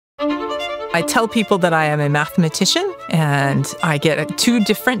I tell people that I am a mathematician, and I get two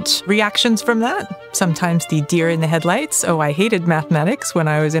different reactions from that. Sometimes the deer in the headlights, oh, I hated mathematics when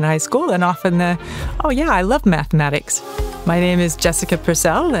I was in high school, and often the, oh yeah, I love mathematics. My name is Jessica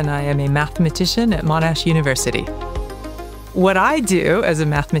Purcell, and I am a mathematician at Monash University. What I do as a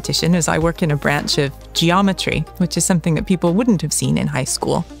mathematician is I work in a branch of geometry, which is something that people wouldn't have seen in high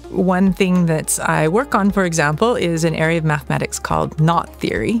school. One thing that I work on, for example, is an area of mathematics called knot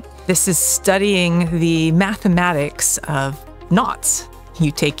theory. This is studying the mathematics of knots.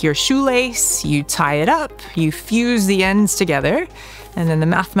 You take your shoelace, you tie it up, you fuse the ends together, and then the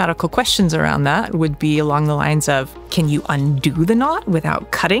mathematical questions around that would be along the lines of, can you undo the knot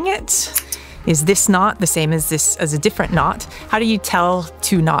without cutting it? Is this knot the same as a different knot? How do you tell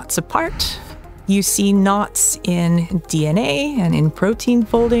two knots apart? You see knots in DNA and in protein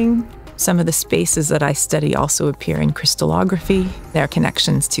folding. Some of the spaces that I study also appear in crystallography. There are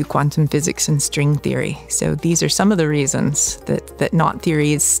connections to quantum physics and string theory. So these are some of the reasons that knot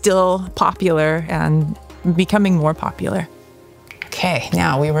theory is still popular and becoming more popular. Okay,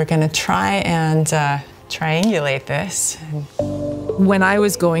 now we were going to try and triangulate this. When I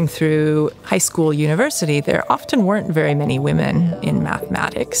was going through high school, university, there often weren't very many women in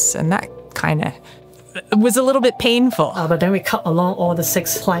mathematics, and that kind of was a little bit painful. But then we cut along all the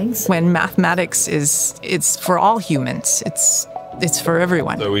 6 planes. When mathematics it's for all humans, it's for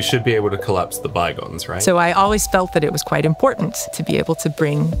everyone. So we should be able to collapse the bygones, right? So I always felt that it was quite important to be able to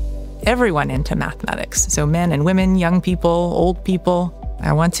bring everyone into mathematics. So men and women, young people, old people.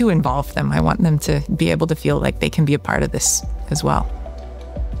 I want to involve them. I want them to be able to feel like they can be a part of this as well.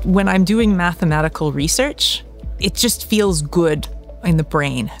 When I'm doing mathematical research, it just feels good in the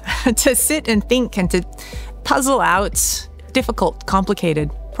brain to sit and think and to puzzle out difficult,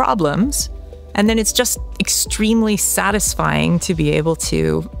 complicated problems. And then it's just extremely satisfying to be able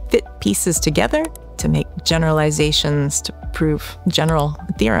to fit pieces together, to make generalizations, to prove general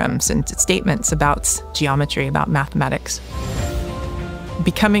theorems and statements about geometry, about mathematics.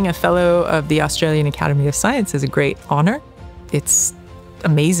 Becoming a fellow of the Australian Academy of Science is a great honor. It's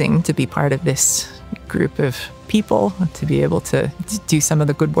amazing to be part of this group of people, to be able to do some of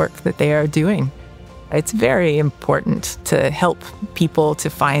the good work that they are doing. It's very important to help people to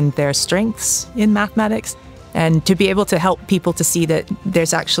find their strengths in mathematics and to be able to help people to see that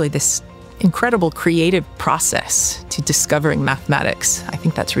there's actually this incredible creative process to discovering mathematics. I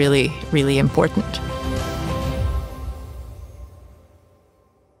think that's really, really important.